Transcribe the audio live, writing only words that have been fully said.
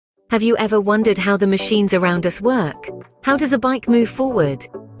Have you ever wondered how the machines around us work? How does a bike move forward?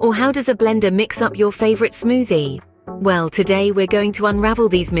 Or how does a blender mix up your favorite smoothie? Well, today we're going to unravel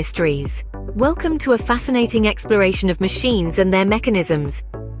these mysteries. Welcome to a fascinating exploration of machines and their mechanisms.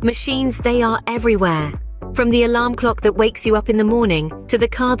 Machines, they are everywhere. From the alarm clock that wakes you up in the morning, to the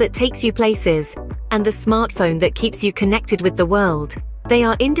car that takes you places, and the smartphone that keeps you connected with the world. They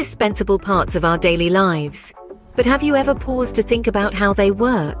are indispensable parts of our daily lives. But have you ever paused to think about how they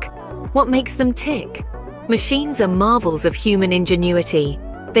work? What makes them tick? Machines are marvels of human ingenuity.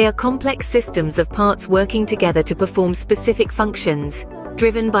 They are complex systems of parts working together to perform specific functions,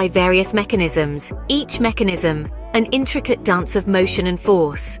 driven by various mechanisms, each mechanism an intricate dance of motion and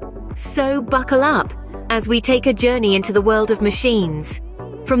force. So buckle up as we take a journey into the world of machines.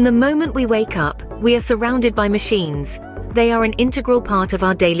 From the moment we wake up, we are surrounded by machines. They are an integral part of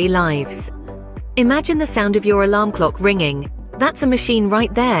our daily lives. Imagine the sound of your alarm clock ringing. That's a machine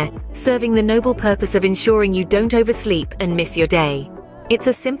right there, serving the noble purpose of ensuring you don't oversleep and miss your day. It's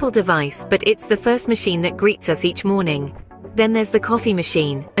a simple device, but it's the first machine that greets us each morning. Then there's the coffee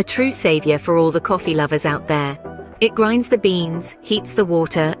machine, a true savior for all the coffee lovers out there. It grinds the beans, heats the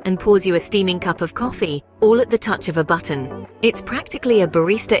water, and pours you a steaming cup of coffee, all at the touch of a button. It's practically a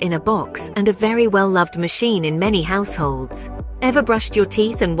barista in a box and a very well-loved machine in many households. Ever brushed your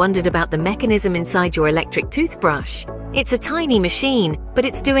teeth and wondered about the mechanism inside your electric toothbrush? It's a tiny machine, but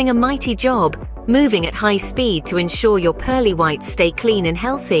it's doing a mighty job, moving at high speed to ensure your pearly whites stay clean and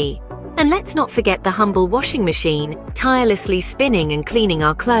healthy. And let's not forget the humble washing machine, tirelessly spinning and cleaning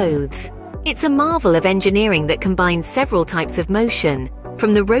our clothes. It's a marvel of engineering that combines several types of motion,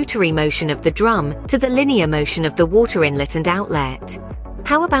 from the rotary motion of the drum to the linear motion of the water inlet and outlet.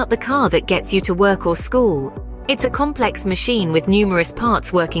 How about the car that gets you to work or school? It's a complex machine with numerous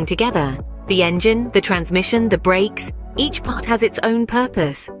parts working together. The engine, the transmission, the brakes, each part has its own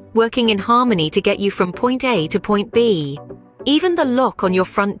purpose, working in harmony to get you from point A to point B. Even the lock on your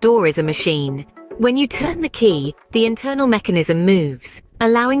front door is a machine. When you turn the key, the internal mechanism moves,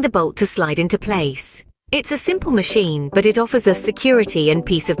 allowing the bolt to slide into place. It's a simple machine, but it offers us security and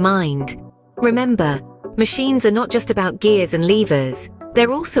peace of mind. Remember, machines are not just about gears and levers.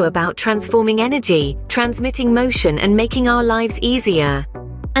 They're also about transforming energy, transmitting motion, and making our lives easier.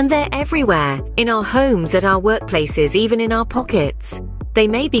 And they're everywhere, in our homes, at our workplaces, even in our pockets. They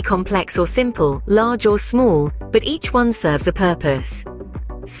may be complex or simple, large or small, but each one serves a purpose.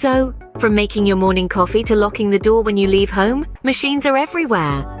 So, from making your morning coffee to locking the door when you leave home, machines are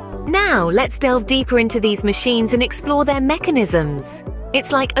everywhere. Now, let's delve deeper into these machines and explore their mechanisms.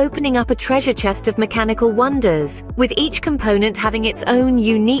 It's like opening up a treasure chest of mechanical wonders, with each component having its own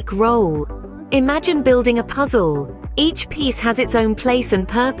unique role. Imagine building a puzzle. Each piece has its own place and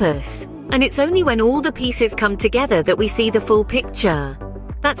purpose, and it's only when all the pieces come together that we see the full picture.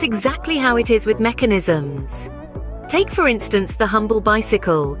 That's exactly how it is with mechanisms. Take for instance the humble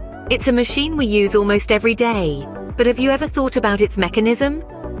bicycle. It's a machine we use almost every day, but have you ever thought about its mechanism?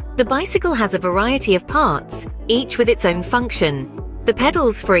 The bicycle has a variety of parts, each with its own function. The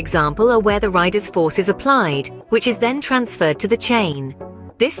pedals, for example, are where the rider's force is applied, which is then transferred to the chain.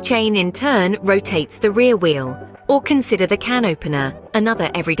 This chain in turn rotates the rear wheel. Or consider the can opener,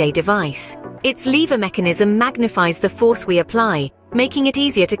 another everyday device. Its lever mechanism magnifies the force we apply, making it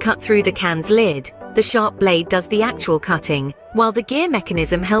easier to cut through the can's lid. The sharp blade does the actual cutting, while the gear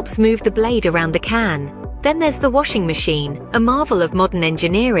mechanism helps move the blade around the can. Then there's the washing machine, a marvel of modern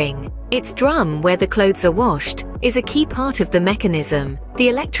engineering. Its drum, where the clothes are washed, is a key part of the mechanism. The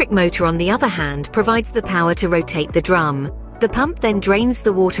electric motor, on the other hand, provides the power to rotate the drum. The pump then drains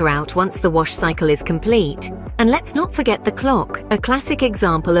the water out once the wash cycle is complete. And let's not forget the clock, a classic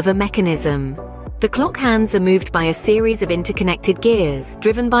example of a mechanism. The clock hands are moved by a series of interconnected gears,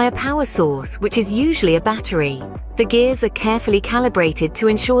 driven by a power source, which is usually a battery. The gears are carefully calibrated to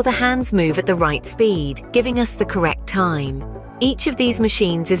ensure the hands move at the right speed, giving us the correct time. Each of these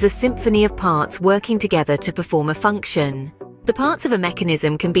machines is a symphony of parts working together to perform a function. The parts of a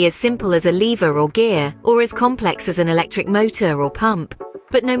mechanism can be as simple as a lever or gear, or as complex as an electric motor or pump.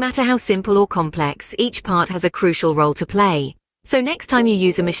 But no matter how simple or complex, each part has a crucial role to play. So next time you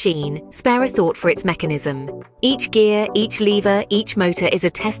use a machine, spare a thought for its mechanism. Each gear, each lever, each motor is a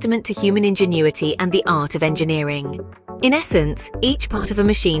testament to human ingenuity and the art of engineering. In essence, each part of a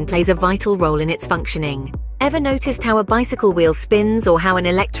machine plays a vital role in its functioning. Ever noticed how a bicycle wheel spins or how an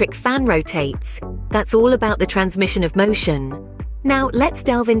electric fan rotates? That's all about the transmission of motion. Now, let's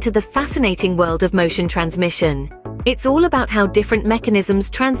delve into the fascinating world of motion transmission. It's all about how different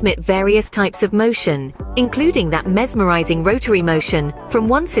mechanisms transmit various types of motion, including that mesmerizing rotary motion from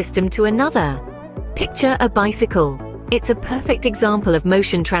one system to another. Picture a bicycle. It's a perfect example of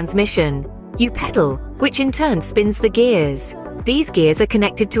motion transmission. You pedal, which in turn spins the gears. These gears are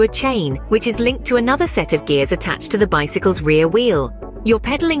connected to a chain, which is linked to another set of gears attached to the bicycle's rear wheel. Your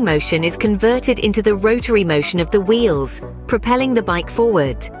pedaling motion is converted into the rotary motion of the wheels, propelling the bike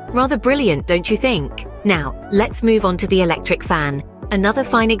forward. Rather brilliant, don't you think? Now, let's move on to the electric fan, another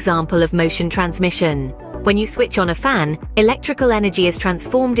fine example of motion transmission. When you switch on a fan, electrical energy is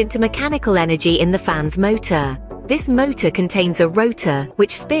transformed into mechanical energy in the fan's motor. This motor contains a rotor,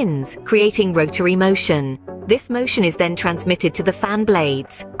 which spins, creating rotary motion. This motion is then transmitted to the fan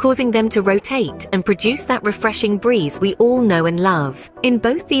blades, causing them to rotate and produce that refreshing breeze we all know and love. In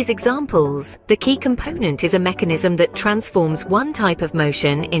both these examples, the key component is a mechanism that transforms one type of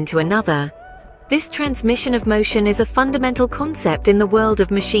motion into another. This transmission of motion is a fundamental concept in the world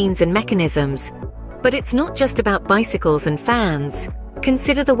of machines and mechanisms. But it's not just about bicycles and fans.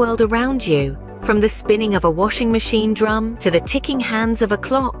 Consider the world around you, from the spinning of a washing machine drum to the ticking hands of a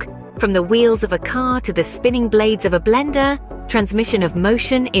clock. From the wheels of a car to the spinning blades of a blender, transmission of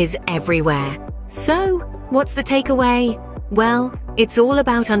motion is everywhere. So, what's the takeaway? Well, it's all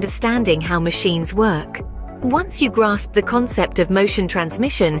about understanding how machines work. Once you grasp the concept of motion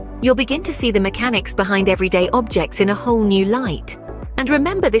transmission, you'll begin to see the mechanics behind everyday objects in a whole new light. And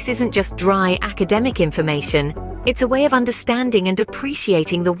remember, this isn't just dry academic information. It's a way of understanding and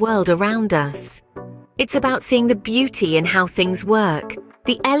appreciating the world around us. It's about seeing the beauty in how things work,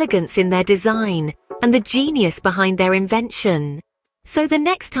 the elegance in their design, and the genius behind their invention. So the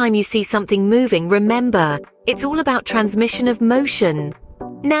next time you see something moving, remember, it's all about transmission of motion.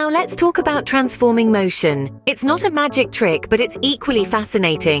 Now let's talk about transforming motion. It's not a magic trick, but it's equally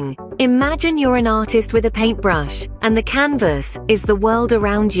fascinating. Imagine you're an artist with a paintbrush, and the canvas is the world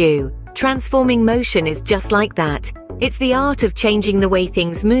around you. Transforming motion is just like that. It's the art of changing the way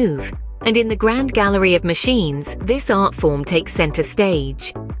things move. And in the grand gallery of machines, this art form takes center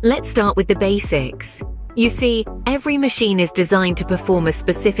stage. Let's start with the basics. You see, every machine is designed to perform a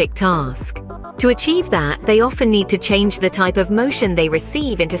specific task. To achieve that, they often need to change the type of motion they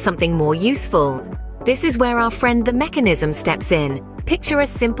receive into something more useful. This is where our friend the mechanism steps in. Picture a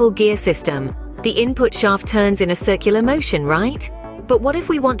simple gear system. The input shaft turns in a circular motion, right? But what if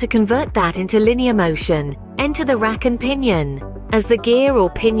we want to convert that into linear motion? Enter the rack and pinion. As the gear or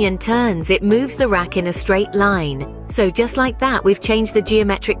pinion turns, it moves the rack in a straight line. So just like that, we've changed the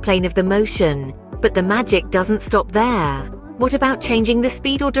geometric plane of the motion. But the magic doesn't stop there. What about changing the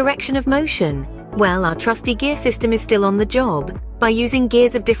speed or direction of motion? Well, our trusty gear system is still on the job. By using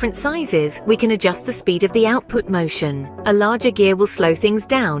gears of different sizes, we can adjust the speed of the output motion. A larger gear will slow things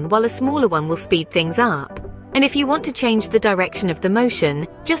down, while a smaller one will speed things up. And if you want to change the direction of the motion,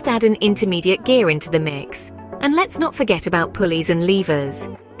 just add an intermediate gear into the mix. And let's not forget about pulleys and levers.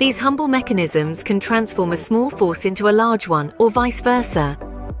 These humble mechanisms can transform a small force into a large one, or vice versa.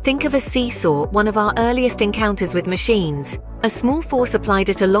 Think of a seesaw, one of our earliest encounters with machines. A small force applied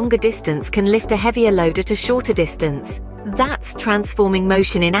at a longer distance can lift a heavier load at a shorter distance. That's transforming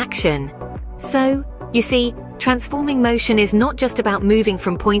motion in action. So, you see, transforming motion is not just about moving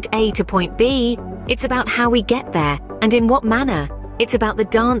from point A to point B. It's about how we get there, and in what manner. It's about the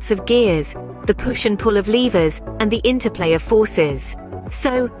dance of gears, the push and pull of levers, and the interplay of forces.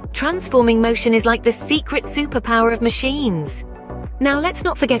 So, transforming motion is like the secret superpower of machines. Now let's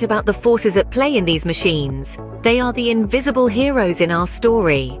not forget about the forces at play in these machines. They are the invisible heroes in our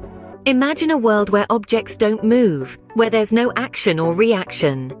story. Imagine a world where objects don't move, where there's no action or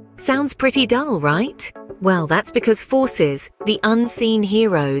reaction. Sounds pretty dull, right? Well, that's because forces, the unseen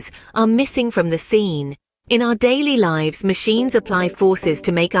heroes, are missing from the scene. In our daily lives, machines apply forces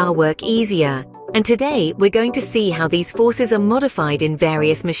to make our work easier. And today, we're going to see how these forces are modified in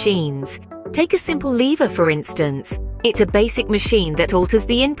various machines. Take a simple lever, for instance. It's a basic machine that alters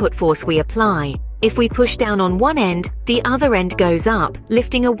the input force we apply. If we push down on one end, the other end goes up,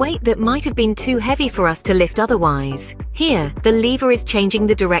 lifting a weight that might have been too heavy for us to lift otherwise. Here, the lever is changing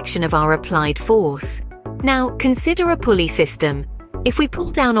the direction of our applied force. Now, consider a pulley system. If we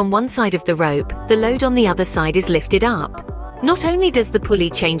pull down on one side of the rope, the load on the other side is lifted up. Not only does the pulley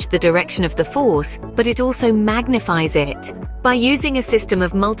change the direction of the force, but it also magnifies it. By using a system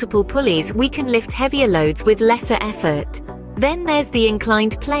of multiple pulleys, we can lift heavier loads with lesser effort. Then there's the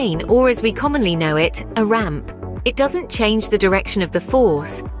inclined plane, or as we commonly know it, a ramp. It doesn't change the direction of the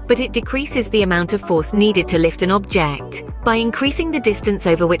force, but it decreases the amount of force needed to lift an object. By increasing the distance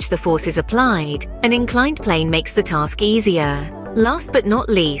over which the force is applied, an inclined plane makes the task easier. Last but not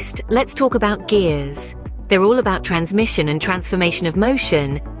least, let's talk about gears. They're all about transmission and transformation of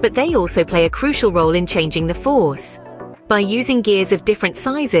motion, but they also play a crucial role in changing the force. By using gears of different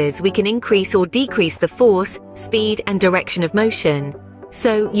sizes, we can increase or decrease the force, speed, and direction of motion.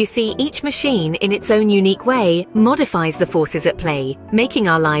 So, you see, each machine, in its own unique way, modifies the forces at play, making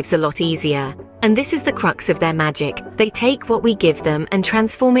our lives a lot easier. And this is the crux of their magic. They take what we give them and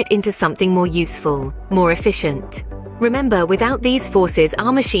transform it into something more useful, more efficient. Remember, without these forces,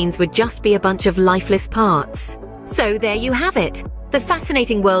 our machines would just be a bunch of lifeless parts. So there you have it. The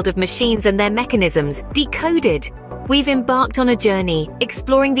fascinating world of machines and their mechanisms, decoded. We've embarked on a journey,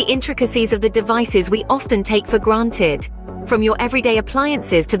 exploring the intricacies of the devices we often take for granted. From your everyday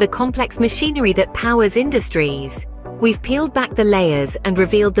appliances to the complex machinery that powers industries. We've peeled back the layers and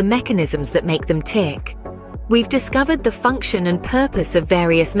revealed the mechanisms that make them tick. We've discovered the function and purpose of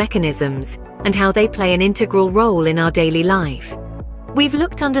various mechanisms and how they play an integral role in our daily life. We've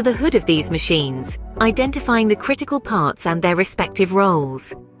looked under the hood of these machines, identifying the critical parts and their respective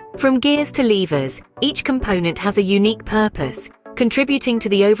roles. From gears to levers, each component has a unique purpose, contributing to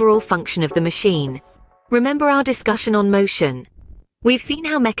the overall function of the machine. Remember our discussion on motion. We've seen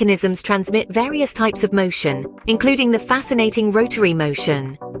how mechanisms transmit various types of motion, including the fascinating rotary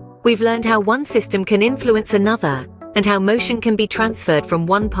motion. We've learned how one system can influence another, and how motion can be transferred from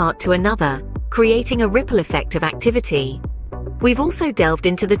one part to another, creating a ripple effect of activity. We've also delved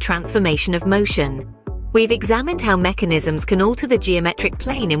into the transformation of motion. We've examined how mechanisms can alter the geometric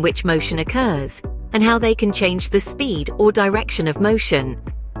plane in which motion occurs, and how they can change the speed or direction of motion.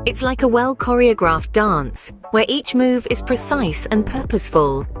 It's like a well-choreographed dance, where each move is precise and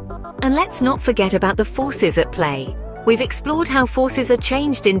purposeful. And let's not forget about the forces at play. We've explored how forces are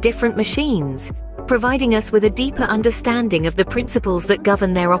changed in different machines, providing us with a deeper understanding of the principles that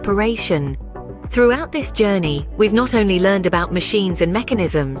govern their operation. Throughout this journey, we've not only learned about machines and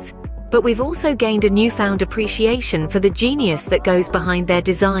mechanisms, but we've also gained a newfound appreciation for the genius that goes behind their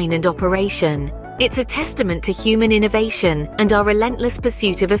design and operation. It's a testament to human innovation and our relentless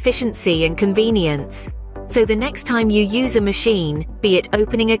pursuit of efficiency and convenience. So the next time you use a machine, be it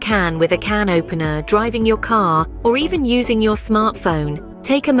opening a can with a can opener, driving your car, or even using your smartphone,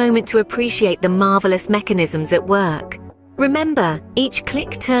 take a moment to appreciate the marvelous mechanisms at work. Remember, each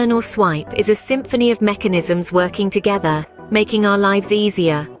click, turn, or swipe is a symphony of mechanisms working together, making our lives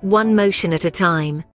easier, one motion at a time.